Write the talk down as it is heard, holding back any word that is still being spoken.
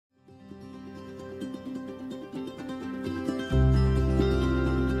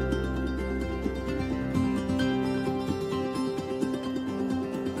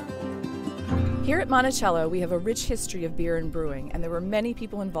Here at Monticello, we have a rich history of beer and brewing, and there were many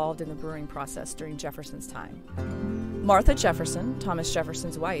people involved in the brewing process during Jefferson's time. Martha Jefferson, Thomas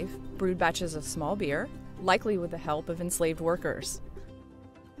Jefferson's wife, brewed batches of small beer, likely with the help of enslaved workers.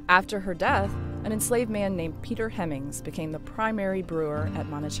 After her death, an enslaved man named Peter Hemings became the primary brewer at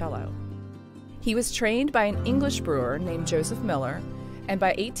Monticello. He was trained by an English brewer named Joseph Miller, and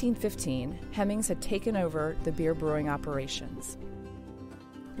by 1815, Hemings had taken over the beer brewing operations.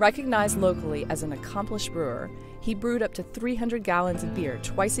 Recognized locally as an accomplished brewer, he brewed up to 300 gallons of beer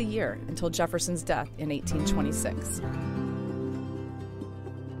twice a year until Jefferson's death in 1826.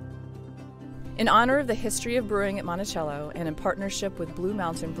 In honor of the history of brewing at Monticello and in partnership with Blue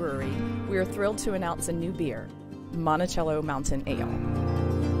Mountain Brewery, we are thrilled to announce a new beer, Monticello Mountain Ale.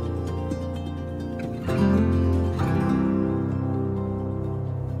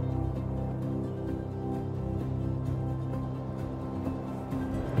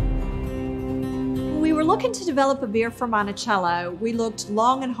 We were looking to develop a beer for Monticello. We looked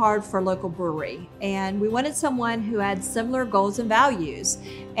long and hard for a local brewery, and we wanted someone who had similar goals and values.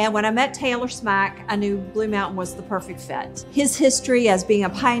 And when I met Taylor Smack, I knew Blue Mountain was the perfect fit. His history as being a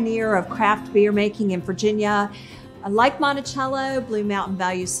pioneer of craft beer making in Virginia. Like Monticello, Blue Mountain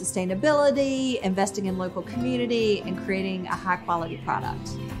values sustainability, investing in local community, and creating a high-quality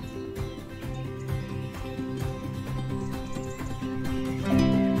product.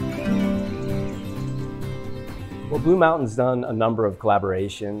 Well, Blue Mountain's done a number of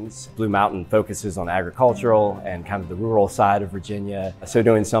collaborations. Blue Mountain focuses on agricultural and kind of the rural side of Virginia, so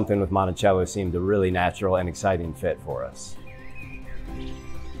doing something with Monticello seemed a really natural and exciting fit for us.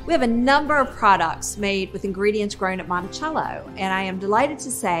 We have a number of products made with ingredients grown at Monticello, and I am delighted to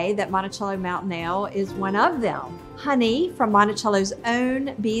say that Monticello Mountain Ale is one of them. Honey from Monticello's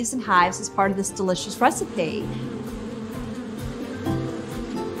own bees and hives is part of this delicious recipe.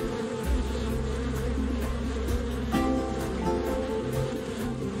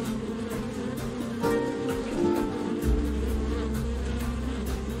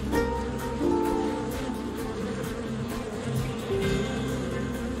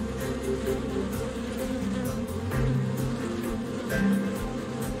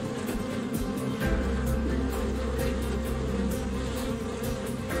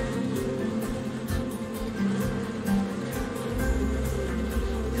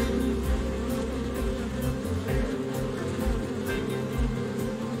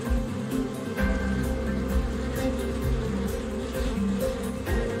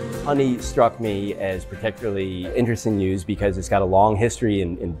 Honey struck me as particularly interesting news because it's got a long history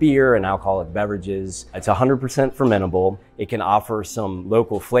in beer and alcoholic beverages. It's 100% fermentable. It can offer some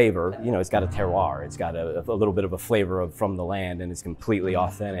local flavor. You know, it's got a terroir. It's got a little bit of a flavor from the land, and it's completely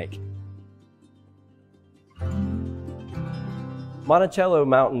authentic. Monticello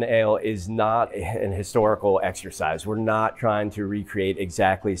Mountain Ale is not an historical exercise. We're not trying to recreate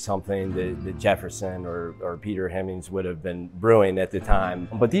exactly something that Jefferson or Peter Hemings would have been brewing at the time.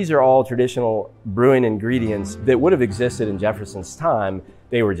 But these are all traditional brewing ingredients that would have existed in Jefferson's time.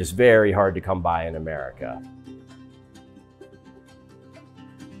 They were just very hard to come by in America.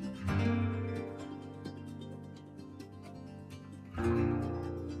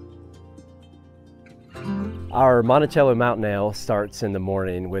 Our Monticello Mountain Ale starts in the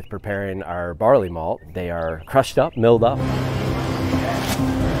morning with preparing our barley malt. They are crushed up, milled up.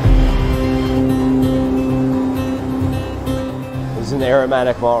 This is an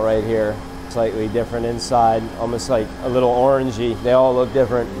aromatic malt right here. Slightly different inside, almost like a little orangey. They all look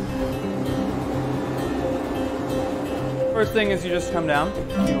different. First thing is you just come down.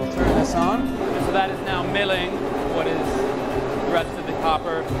 You will turn this on. And so that is now milling what is the rest of the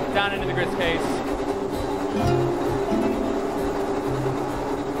copper down into the grist case.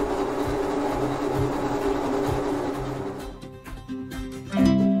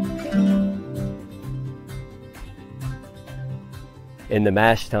 In the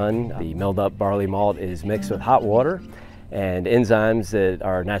mash tun, the milled up barley malt is mixed with hot water, and enzymes that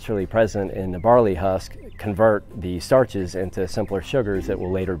are naturally present in the barley husk convert the starches into simpler sugars that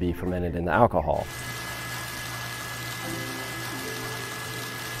will later be fermented into alcohol.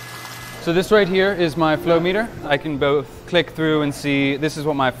 So this right here is my flow meter. I can both click through and see this is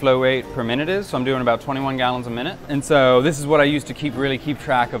what my flow rate per minute is. So I'm doing about 21 gallons a minute. And so this is what I use to really keep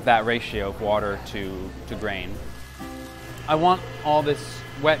track of that ratio of water to grain. I want all this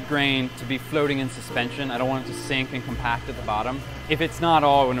wet grain to be floating in suspension. I don't want it to sink and compact at the bottom. If it's not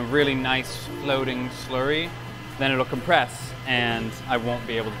all in a really nice floating slurry, then it'll compress and I won't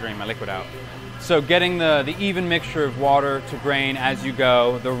be able to drain my liquid out. So getting the even mixture of water to grain as you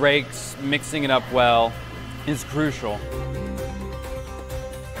go, the rakes mixing it up well, is crucial.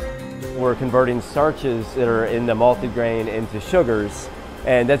 we're converting starches that are in the malted grain into sugars.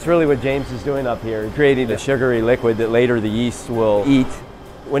 And that's really what James is doing up here, creating a sugary liquid that later the yeast will eat.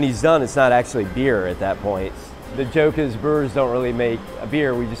 When he's done, it's not actually beer at that point. The joke is brewers don't really make a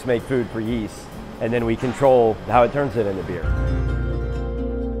beer, we just make food for yeast. And then we control how it turns it into beer.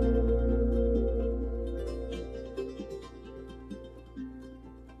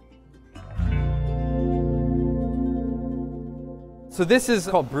 So this is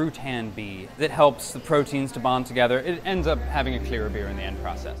called brew tan B that helps the proteins to bond together. It ends up having a clearer beer in the end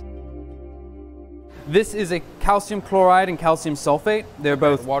process. This is a calcium chloride and calcium sulfate. They're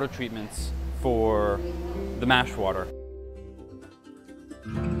both water treatments for the mash water.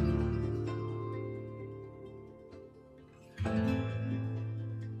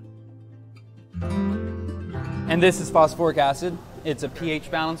 And this is phosphoric acid. It's a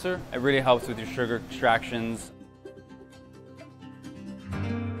pH balancer. It really helps with your sugar extractions.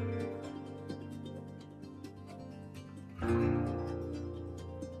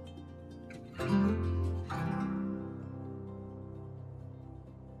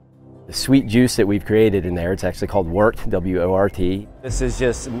 The sweet juice that we've created in there, it's actually called wort, W-O-R-T. This is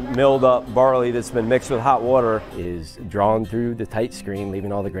just milled up barley that's been mixed with hot water, is drawn through the tight screen,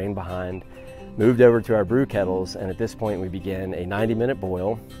 leaving all the grain behind, moved over to our brew kettles, and at this point we begin a 90-minute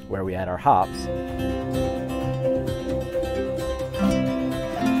boil where we add our hops.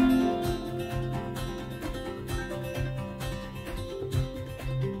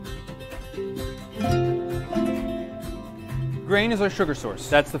 Grain is our sugar source,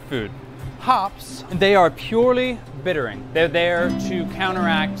 that's the food. Hops, they are purely bittering. They're there to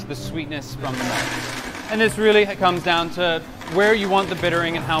counteract the sweetness from the malt. And this really comes down to where you want the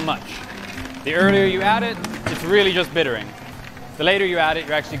bittering and how much. The earlier you add it, it's really just bittering. The later you add it,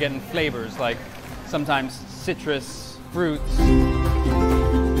 you're actually getting flavors like sometimes citrus, fruits.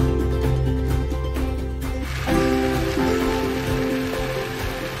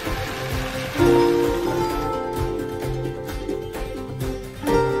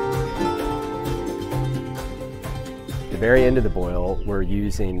 At the very end of the boil, we're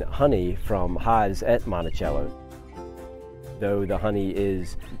using honey from hives at Monticello. Though the honey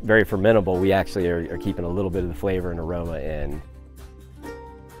is very fermentable, we actually are keeping a little bit of the flavor and aroma in.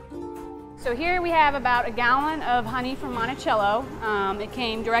 So here we have about a gallon of honey from Monticello. It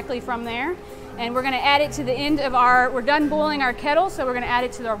came directly from there. And we're gonna add it to the end of we're done boiling our kettle, so we're gonna add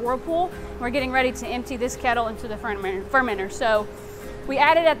it to our whirlpool. We're getting ready to empty this kettle into the fermenter. So we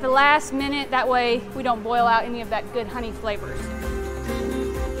add it at the last minute, that way we don't boil out any of that good honey flavors.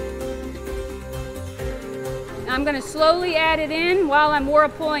 I'm gonna slowly add it in while I'm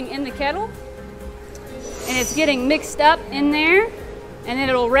whirlpooling in the kettle. And it's getting mixed up in there, and then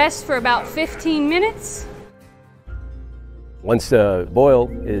it'll rest for about 15 minutes. Once the boil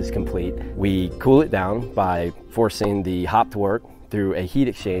is complete, we cool it down by forcing the hop to work through a heat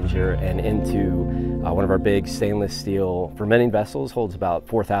exchanger and into one of our big stainless steel fermenting vessels, holds about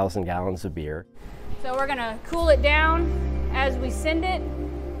 4,000 gallons of beer. So we're gonna cool it down as we send it.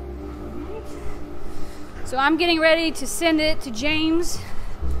 So I'm getting ready to send it to James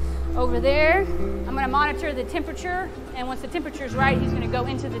over there. I'm gonna monitor the temperature, and once the temperature is right, he's gonna go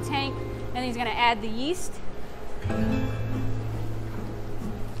into the tank and he's gonna add the yeast.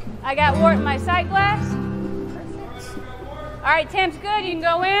 I got wort in my sight glass. Perfect. All right, temp's good, you can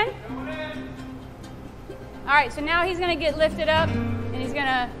go in. All right, so now he's gonna get lifted up and he's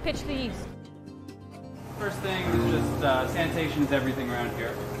gonna pitch the yeast. First thing is just sanitation is everything around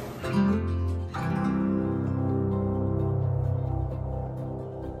here.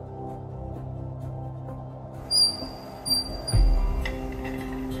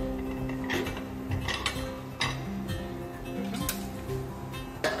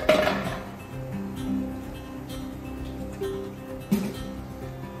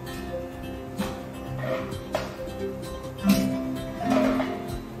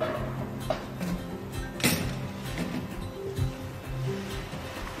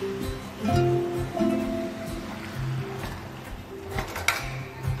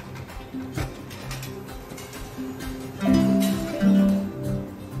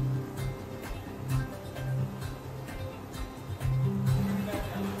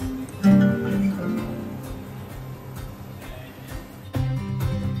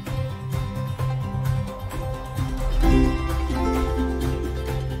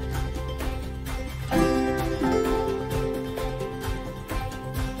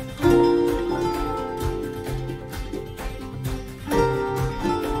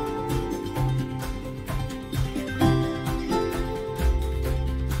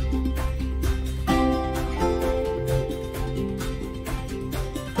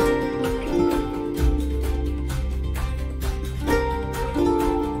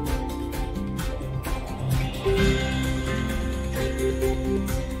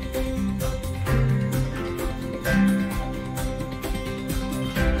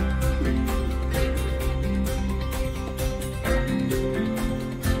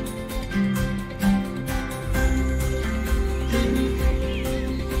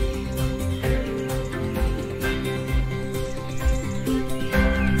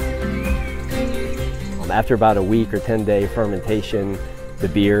 After about a week or 10-day fermentation, the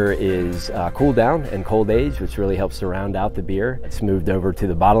beer is cooled down and cold aged, which really helps to round out the beer. It's moved over to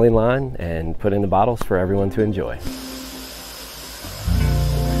the bottling line and put in the bottles for everyone to enjoy.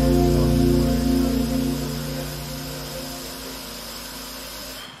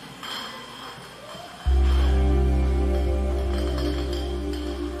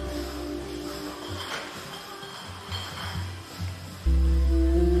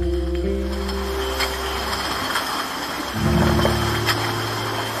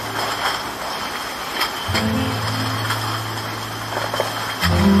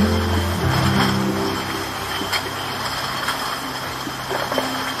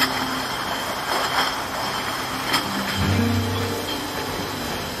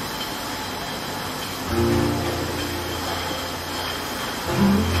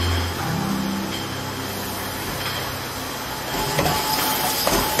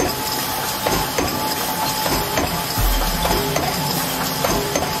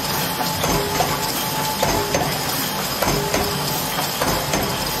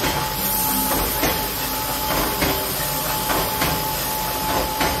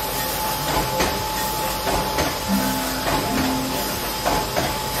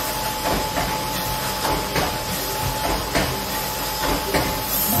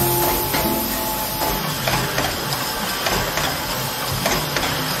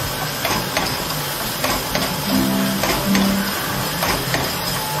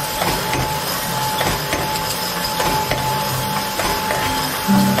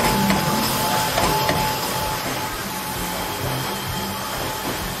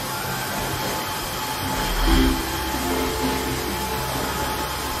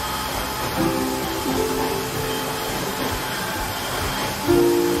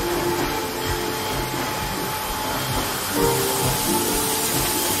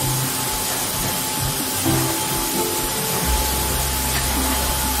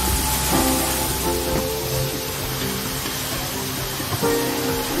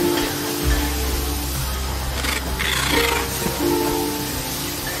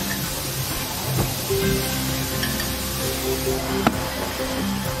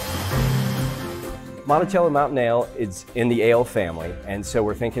 Monticello Mountain Ale is in the ale family, and so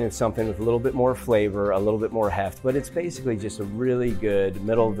we're thinking of something with a little bit more flavor, a little bit more heft, but it's basically just a really good,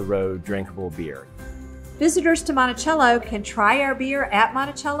 middle-of-the-road, drinkable beer. Visitors to Monticello can try our beer at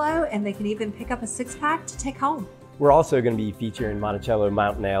Monticello, and they can even pick up a 6-pack to take home. We're also going to be featuring Monticello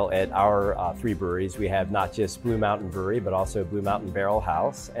Mountain Ale at our 3 breweries. We have not just Blue Mountain Brewery, but also Blue Mountain Barrel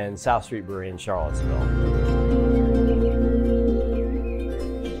House and South Street Brewery in Charlottesville.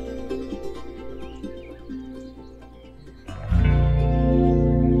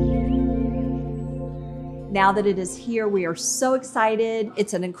 Now that it is here, we are so excited.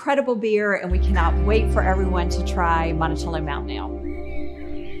 It's an incredible beer, and we cannot wait for everyone to try Monticello Mountain Ale.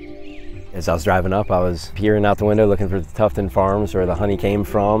 As I was driving up, I was peering out the window looking for the Tufton Farms where the honey came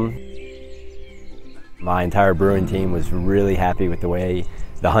from. My entire brewing team was really happy with the way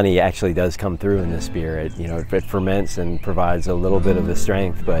the honey actually does come through in this beer. It ferments and provides a little bit of the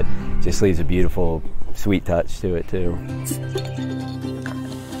strength, but just leaves a beautiful, sweet touch to it too.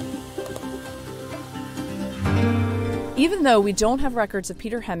 Even though we don't have records of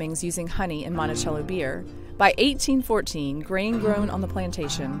Peter Hemings using honey in Monticello beer, by 1814, grain grown on the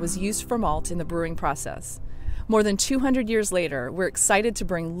plantation was used for malt in the brewing process. More than 200 years later, we're excited to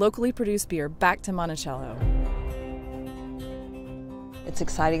bring locally produced beer back to Monticello. It's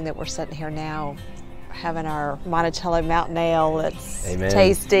exciting that we're sitting here now having our Monticello Mountain Ale. It's Amen.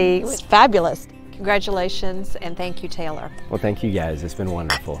 Tasty. It's fabulous. Congratulations, and thank you, Taylor. Well, thank you guys. It's been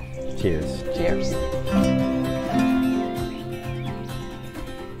wonderful. Cheers. Cheers.